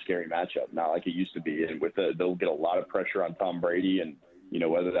is not a scary matchup, not like it used to be. And they'll get a lot of pressure on Tom Brady, and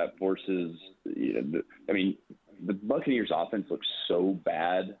whether that forces, the Buccaneers' offense looked so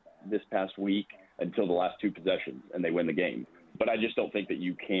bad this past week until the last two possessions, and they win the game. But I just don't think that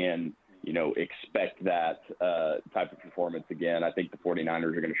you can, expect that type of performance again. I think the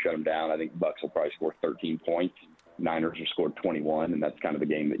 49ers are going to shut them down. I think the Bucs will probably score 13 points. Niners are scored 21, and that's kind of the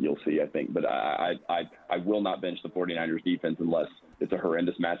game that you'll see, I think. But I will not bench the 49ers defense unless it's a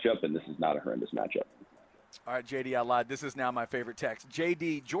horrendous matchup, and this is not a horrendous matchup. All right, JD, I lied. This is now my favorite text.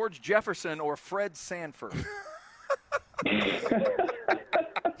 JD, George Jefferson or Fred Sanford?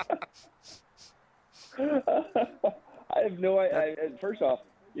 I have no idea. First off,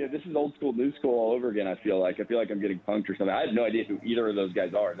 this is old school, new school all over again, I feel like I'm getting punked or something. I have no idea who either of those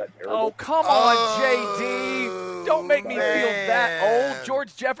guys are. Is that terrible? Oh, come on, JD. Don't make me feel that old.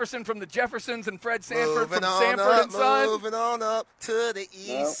 George Jefferson from the Jeffersons and Fred Sanford from Sanford and Son. Moving on up to the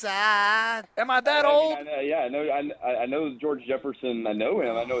east side. Am I that old? I know George Jefferson. I know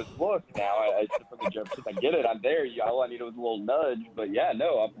him. I know his look now. I from the Jeffersons. I get it. I'm there. All I needed was a little nudge. But, yeah,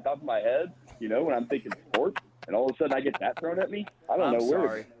 no, off the top of my head, when I'm thinking sports, and all of a sudden I get that thrown at me, I don't know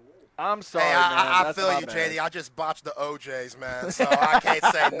where. I'm sorry, hey, man. I feel you, JD. I just botched the OJs, man, so I can't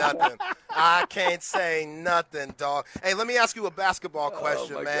say nothing. I can't say nothing, dog. Hey, let me ask you a basketball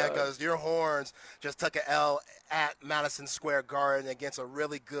question, man, because your Horns just took an L at Madison Square Garden against a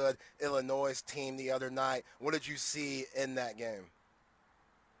really good Illinois team the other night. What did you see in that game?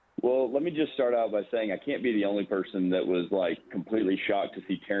 Well, let me just start out by saying I can't be the only person that was, completely shocked to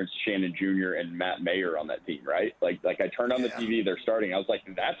see Terrence Shannon Jr. and Matt Mayer on that team, right? Like I turned on the TV, they're starting. I was like,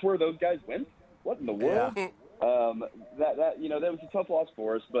 that's where those guys went? What in the world? Yeah. That was a tough loss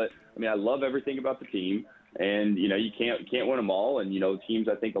for us. But, I love everything about the team. And, you can't win them all. And, teams,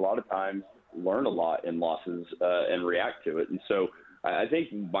 I think, a lot of times learn a lot in losses and react to it. And so I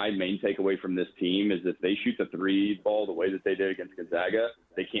think my main takeaway from this team is if they shoot the three ball the way that they did against Gonzaga,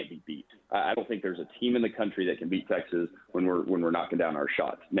 they can't be beat. I don't think there's a team in the country that can beat Texas when we're knocking down our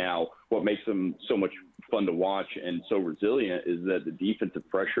shots. Now, what makes them so much fun to watch and so resilient is that the defensive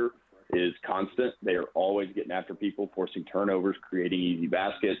pressure is constant. They are always getting after people, forcing turnovers, creating easy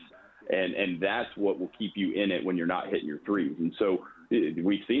baskets, and that's what will keep you in it when you're not hitting your threes. And so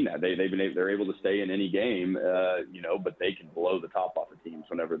we've seen that they're able to stay in any game, but they can blow the top off of teams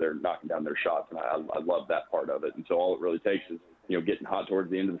whenever they're knocking down their shots, and I love that part of it. And so all it really takes is getting hot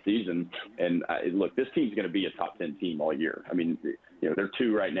towards the end of the season. And look, this team's going to be a top 10 team all year. They're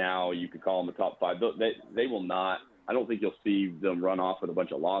two right now. You could call them a top five. They will not. I don't think you'll see them run off with a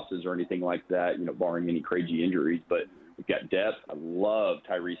bunch of losses or anything like that, barring any crazy injuries. But we've got depth. I love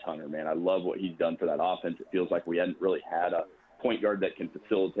Tyrese Hunter, man. I love what he's done for that offense. It feels like we hadn't really had a point guard that can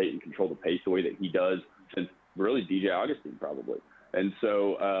facilitate and control the pace the way that he does since really DJ Augustine probably. And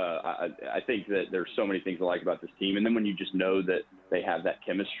so I think that there's so many things I like about this team. And then when you just know that they have that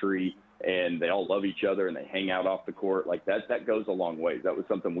chemistry and they all love each other and they hang out off the court, like that goes a long way. That was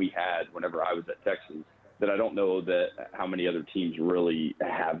something we had whenever I was at Texas that I don't know that how many other teams really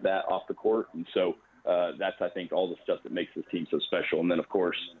have that off the court. And so that's, I think, all the stuff that makes this team so special. And then, of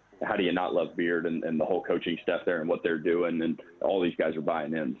course, how do you not love Beard and the whole coaching staff there and what they're doing, and all these guys are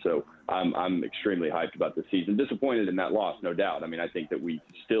buying in. So I'm extremely hyped about this season. Disappointed in that loss, no doubt. I think that we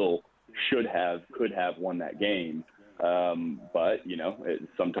still could have won that game. But,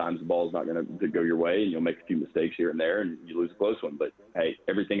 sometimes the ball is not going to go your way, and you'll make a few mistakes here and there, and you lose a close one. But, hey,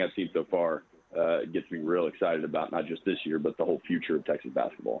 everything I've seen so far gets me real excited about not just this year, but the whole future of Texas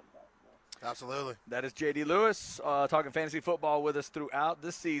basketball. Absolutely. That is J.D. Lewis talking fantasy football with us throughout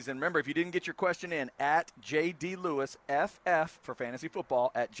the season. Remember, if you didn't get your question in, at J.D. Lewis FF for fantasy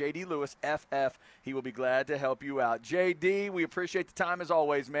football, at J.D. Lewis FF, he will be glad to help you out. J.D., we appreciate the time as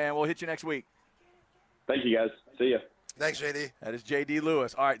always, man. We'll hit you next week. Thank you, guys. See ya. Thanks, J.D. That is J.D.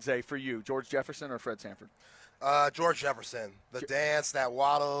 Lewis. All right, Zay, for you, George Jefferson or Fred Sanford? George Jefferson. The dance, that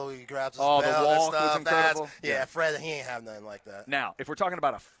waddle, he grabs his belt and walk stuff. was incredible. Yeah, Fred, he ain't have nothing like that. Now, if we're talking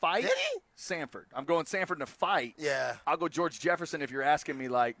about a fight, Did he? Sanford. I'm going Sanford in a fight. Yeah. I'll go George Jefferson if you're asking me,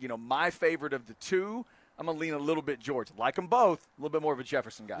 my favorite of the two. I'm going to lean a little bit George. Like them both, a little bit more of a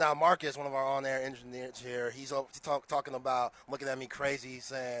Jefferson guy. Now, Marcus, one of our on-air engineers here, he's talking about looking at me crazy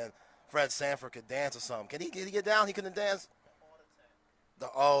saying Fred Sanford could dance or something. Can he get down? He couldn't dance?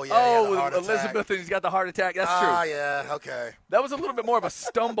 Elizabeth, and he's got the heart attack. That's true. Ah, yeah, okay. That was a little bit more of a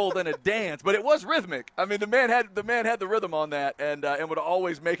stumble than a dance, but it was rhythmic. The man had the rhythm on that, and would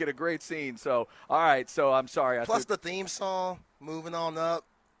always make it a great scene. So, all right. So I'm sorry. Plus the theme song, "Moving On Up."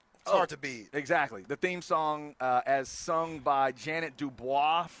 It's hard to beat. Exactly. The theme song as sung by Janet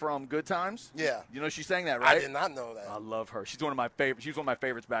Dubois from Good Times. Yeah. You know she sang that, right? I did not know that. I love her. She's one of my favorites. She was one of my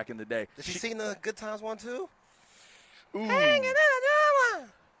favorites back in the day. Did she sing the Good Times one, too? Ooh. Hanging in a drama.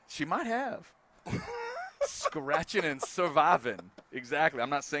 She might have. Scratching and surviving. Exactly.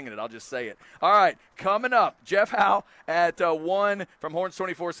 I'm not singing it. I'll just say it. All right. Coming up, Jeff Howe at 1 from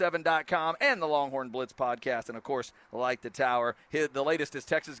horns247.com and the Longhorn Blitz podcast. And, of course, like the tower, the latest is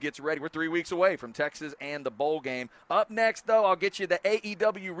Texas gets ready. We're 3 weeks away from Texas and the bowl game. Up next, though, I'll get you the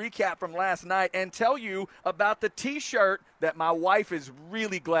AEW recap from last night and tell you about the T-shirt that my wife is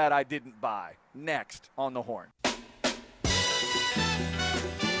really glad I didn't buy. Next on the Horn.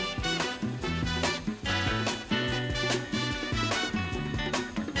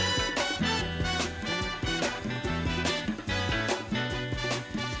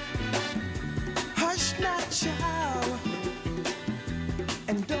 Child,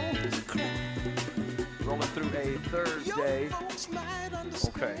 and don't cry. Rolling through a Thursday.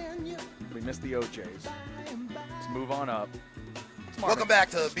 Okay. We missed the OJs. Let's move on up. Welcome back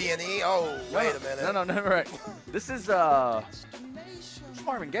to B&E. Oh, wait a minute. No, right. This is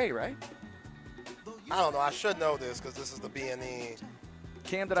Marvin Gaye, right? I don't know. I should know this because this is the B&E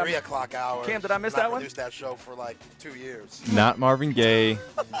Cam, 3 o'clock hour. Cam, did I miss that one? I produced that show for like 2 years. Not Marvin Gaye.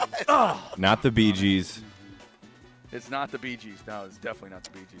 Not the Bee Gees. It's not the Bee Gees. No, it's definitely not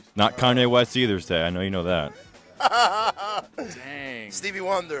the Bee Gees. Not Kanye West either, Say. I know you know that. Dang. Stevie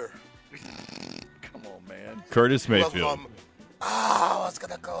Wonder. Come on, man. Curtis Mayfield. I was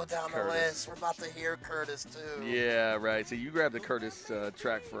going to go down the list. We're about to hear Curtis, too. Yeah, right. So you grabbed the Curtis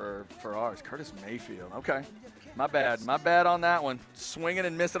track for ours. Curtis Mayfield. Okay. My bad. My bad on that one. Swinging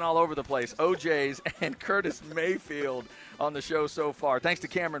and missing all over the place. OJ's and Curtis Mayfield on the show so far. Thanks to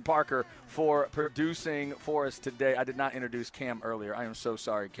Cameron Parker for producing for us today. I did not introduce Cam earlier. I am so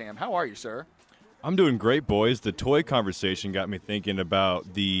sorry, Cam. How are you, sir? I'm doing great, boys. The toy conversation got me thinking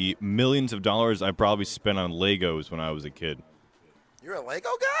about the millions of dollars I probably spent on Legos when I was a kid. You're a Lego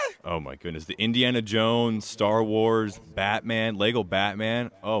guy? Oh, my goodness. The Indiana Jones, Star Wars, Batman, Lego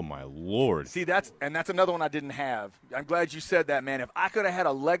Batman. Oh, my Lord. See, that's another one I didn't have. I'm glad you said that, man. If I could have had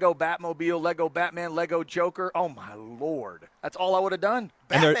a Lego Batmobile, Lego Batman, Lego Joker, oh, my Lord. That's all I would have done.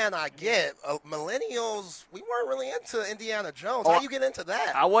 Batman, I get. Millennials, we weren't really into Indiana Jones. How you get into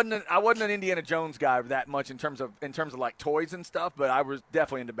that? I wasn't an Indiana Jones guy that much in terms of like toys and stuff, but I was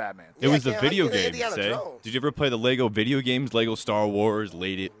definitely into Batman. It was the video games, Jones. Did you ever play the Lego video games, Lego Star Wars,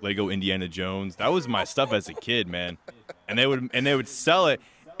 Lego Indiana Jones? That was my stuff as a kid, man. And they would sell it,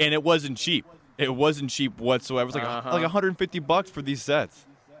 and it wasn't cheap. It wasn't cheap whatsoever. It was like $150 for these sets.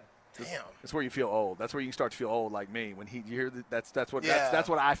 Damn. That's where you feel old. That's where you can start to feel old, like me. When you hear that's what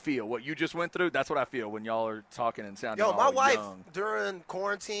I feel. What you just went through, that's what I feel when y'all are talking and sounding. Yo, my wife young. during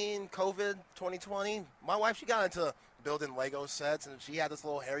quarantine, COVID, 2020, my wife she got into building Lego sets, and she had this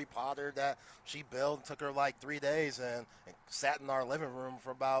little Harry Potter that she built. It took her like 3 days and sat in our living room for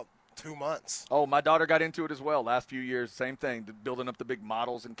about 2 months. Oh, my daughter got into it as well. Last few years, same thing, building up the big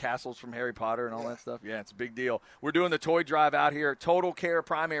models and castles from Harry Potter and all that stuff. Yeah, it's a big deal. We're doing the toy drive out here, Total Care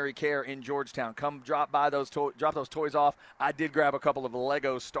Primary Care in Georgetown. Come drop by drop those toys off. I did grab a couple of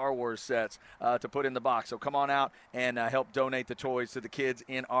Lego Star Wars sets to put in the box. So come on out and help donate the toys to the kids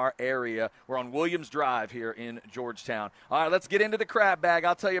in our area. We're on Williams Drive here in Georgetown. All right, let's get into the crab bag.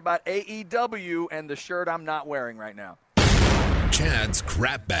 I'll tell you about AEW and the shirt I'm not wearing right now. Chad's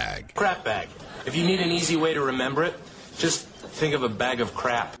Crap Bag. Crap bag. If you need an easy way to remember it, just think of a bag of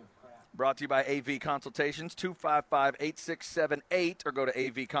crap. Brought to you by AV Consultations, 255-8678, or go to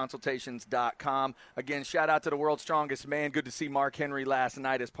avconsultations.com. Again, shout out to the world's strongest man. Good to see Mark Henry last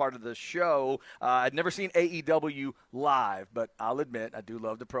night as part of the show. I'd never seen AEW live, but I'll admit I do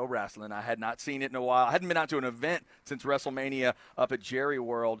love the pro wrestling. I had not seen it in a while. I hadn't been out to an event since WrestleMania up at Jerry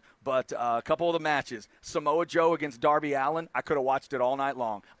World, but a couple of the matches. Samoa Joe against Darby Allin, I could have watched it all night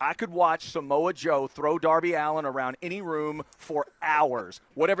long. I could watch Samoa Joe throw Darby Allin around any room for hours.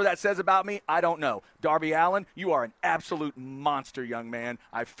 Whatever that says about me, I don't know. Darby Allin, you are an absolute monster, young man.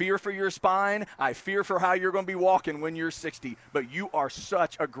 I fear for your spine. I fear for how you're going to be walking when you're 60. But you are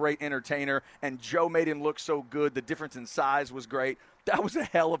such a great entertainer, and Joe made him look so good. The difference in size was great. That was a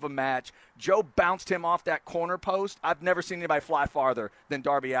hell of a match. Joe bounced him off that corner post. I've never seen anybody fly farther than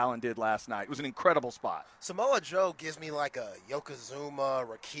Darby Allin did last night. It was an incredible spot. Samoa Joe gives me like a Yokozuna,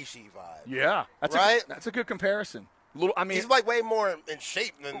 Rikishi vibe. Yeah. That's right? That's a good comparison. He's like way more in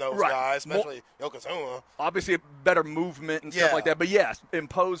shape than those guys, especially Yokozuna. Obviously, a better movement and stuff like that. But yes,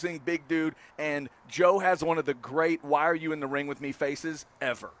 imposing, big dude. And Joe has one of the great "Why are you in the ring with me" faces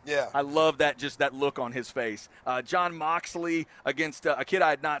ever. Yeah, I love that, just that look on his face. John Moxley against a kid I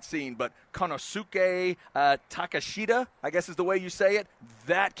had not seen, but Konosuke Takashita, I guess is the way you say it.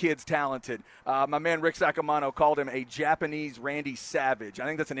 That kid's talented. My man Rick Sacamano called him a Japanese Randy Savage. I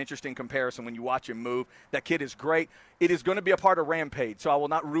think that's an interesting comparison when you watch him move. That kid is great. It is going to be a part of Rampage, so I will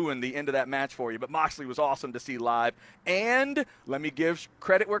not ruin the end of that match for you. But Moxley was awesome to see live. And let me give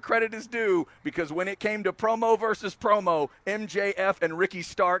credit where credit is due, because when it came to promo versus promo, MJF and Ricky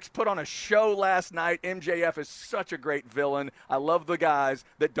Starks put on a show last night. MJF is such a great villain. I love the guys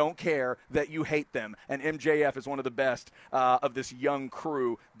that don't care that you hate them. And MJF is one of the best of this young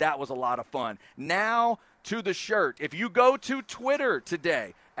crew. That was a lot of fun. Now to the shirt. If you go to Twitter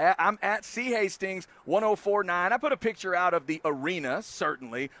today, I'm at C. Hastings 1049. I put a picture out of the arena,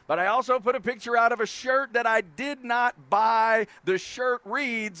 certainly, but I also put a picture out of a shirt that I did not buy. The shirt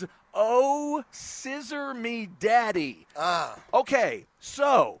reads, "Oh, Scissor Me Daddy." Okay,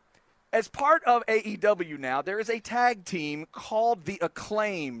 so as part of AEW now, there is a tag team called the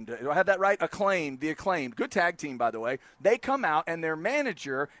Acclaimed. Do I have that right? Acclaimed, the Acclaimed. Good tag team, by the way. They come out, and their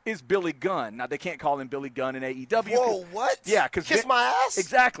manager is Billy Gunn. Now, they can't call him Billy Gunn in AEW. Whoa, what? Yeah. Kiss my ass?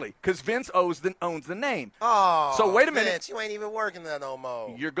 Exactly, because Vince owns the name. Oh, so wait a minute. Vince, you ain't even working there no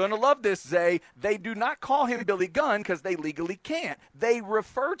more. You're going to love this, Zay. They do not call him Billy Gunn because they legally can't. They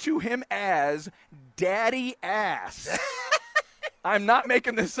refer to him as Daddy Ass. I'm not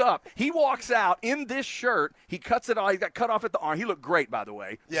making this up. He walks out in this shirt. He cuts it off. He got cut off at the arm. He looked great, by the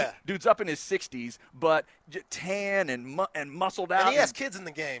way. Yeah. Dude's up in his 60s, but tan and muscled out. And he has kids in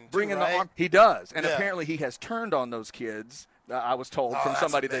the game, too, bringing right? the arm. He does. And apparently he has turned on those kids. I was told from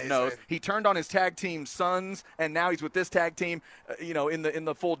somebody that knows. He turned on his tag team sons, and now he's with this tag team, in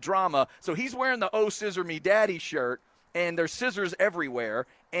the full drama. So he's wearing the "Oh, Scissor Me Daddy" shirt, and there's scissors everywhere.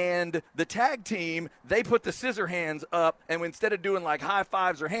 And the tag team, they put the scissor hands up, and instead of doing like high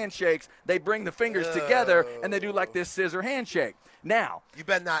fives or handshakes, they bring the fingers together, and they do like this scissor handshake. Now, you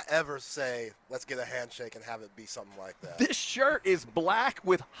better not ever say, "Let's get a handshake" and have it be something like that. This shirt is black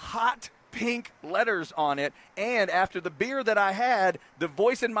with hot pink letters on it, and after the beer that I had, the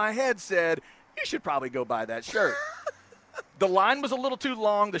voice in my head said, "You should probably go buy that shirt." The line was a little too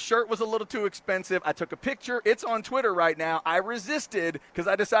long. The shirt was a little too expensive. I took a picture. It's on Twitter right now. I resisted because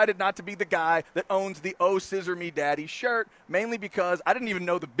I decided not to be the guy that owns the "Oh, Scissor Me Daddy" shirt, mainly because I didn't even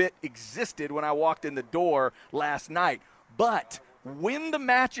know the bit existed when I walked in the door last night. But when the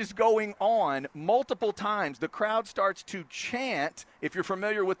match is going on, multiple times the crowd starts to chant. If you're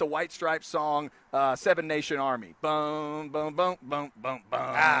familiar with the White Stripes song, Seven Nation Army. Boom, boom, boom, boom, boom,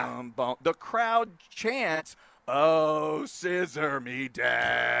 boom, boom. The crowd chants, "Oh, scissor me,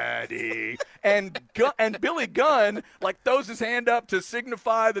 daddy." and Billy Gunn, throws his hand up to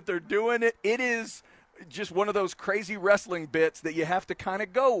signify that they're doing it. It is just one of those crazy wrestling bits that you have to kind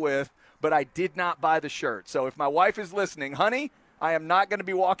of go with, but I did not buy the shirt. So if my wife is listening, honey, I am not going to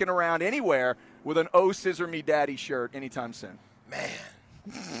be walking around anywhere with an "Oh, Scissor Me Daddy" shirt anytime soon. Man,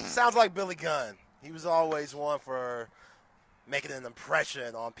 sounds like Billy Gunn. He was always one for making an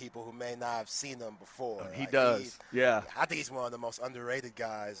impression on people who may not have seen them before. He does, yeah. I think he's one of the most underrated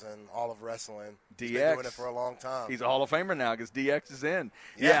guys in all of wrestling. DX. He's been doing it for a long time. He's a Hall of Famer now because DX is in.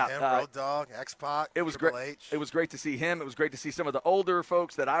 Yeah, Road Dogg, X-Pac, it was Triple great. H. It was great to see him. It was great to see some of the older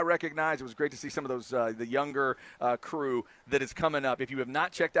folks that I recognize. It was great to see some of those the younger crew that is coming up. If you have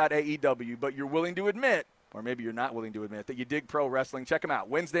not checked out AEW, but you're willing to admit, or maybe you're not willing to admit, that you dig pro wrestling, check them out.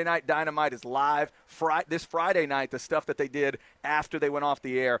 Wednesday Night Dynamite is live. This Friday night, the stuff that they did after they went off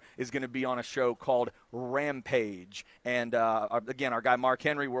the air is going to be on a show called Rampage. And, again, our guy Mark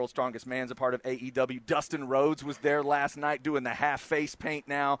Henry, World's Strongest Man, is a part of AEW. Dustin Rhodes was there last night doing the half face paint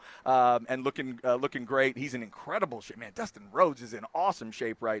now and looking great. He's in incredible shape. Man, Dustin Rhodes is in awesome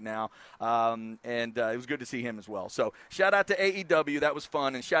shape right now. And it was good to see him as well. So shout out to AEW. That was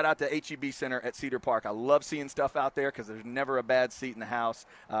fun. And shout out to HEB Center at Cedar Park. I love seeing stuff out there because there's never a bad seat in the house.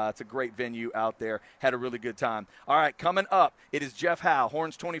 It's a great venue out there. Had a really good time. All right, coming up, it is Jeff Howe,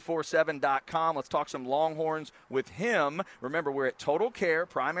 horns247.com. Let's talk some Longhorns with him. Remember, we're at Total Care,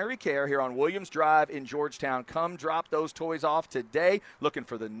 Primary Care here on Williams Drive in Georgetown. Come drop those toys off today. Looking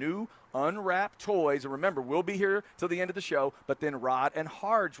for the new unwrapped toys. And remember, we'll be here till the end of the show, but then Rod and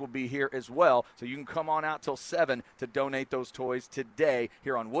Harge will be here as well. So you can come on out till 7 to donate those toys today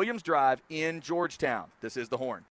here on Williams Drive in Georgetown. This is The Horn.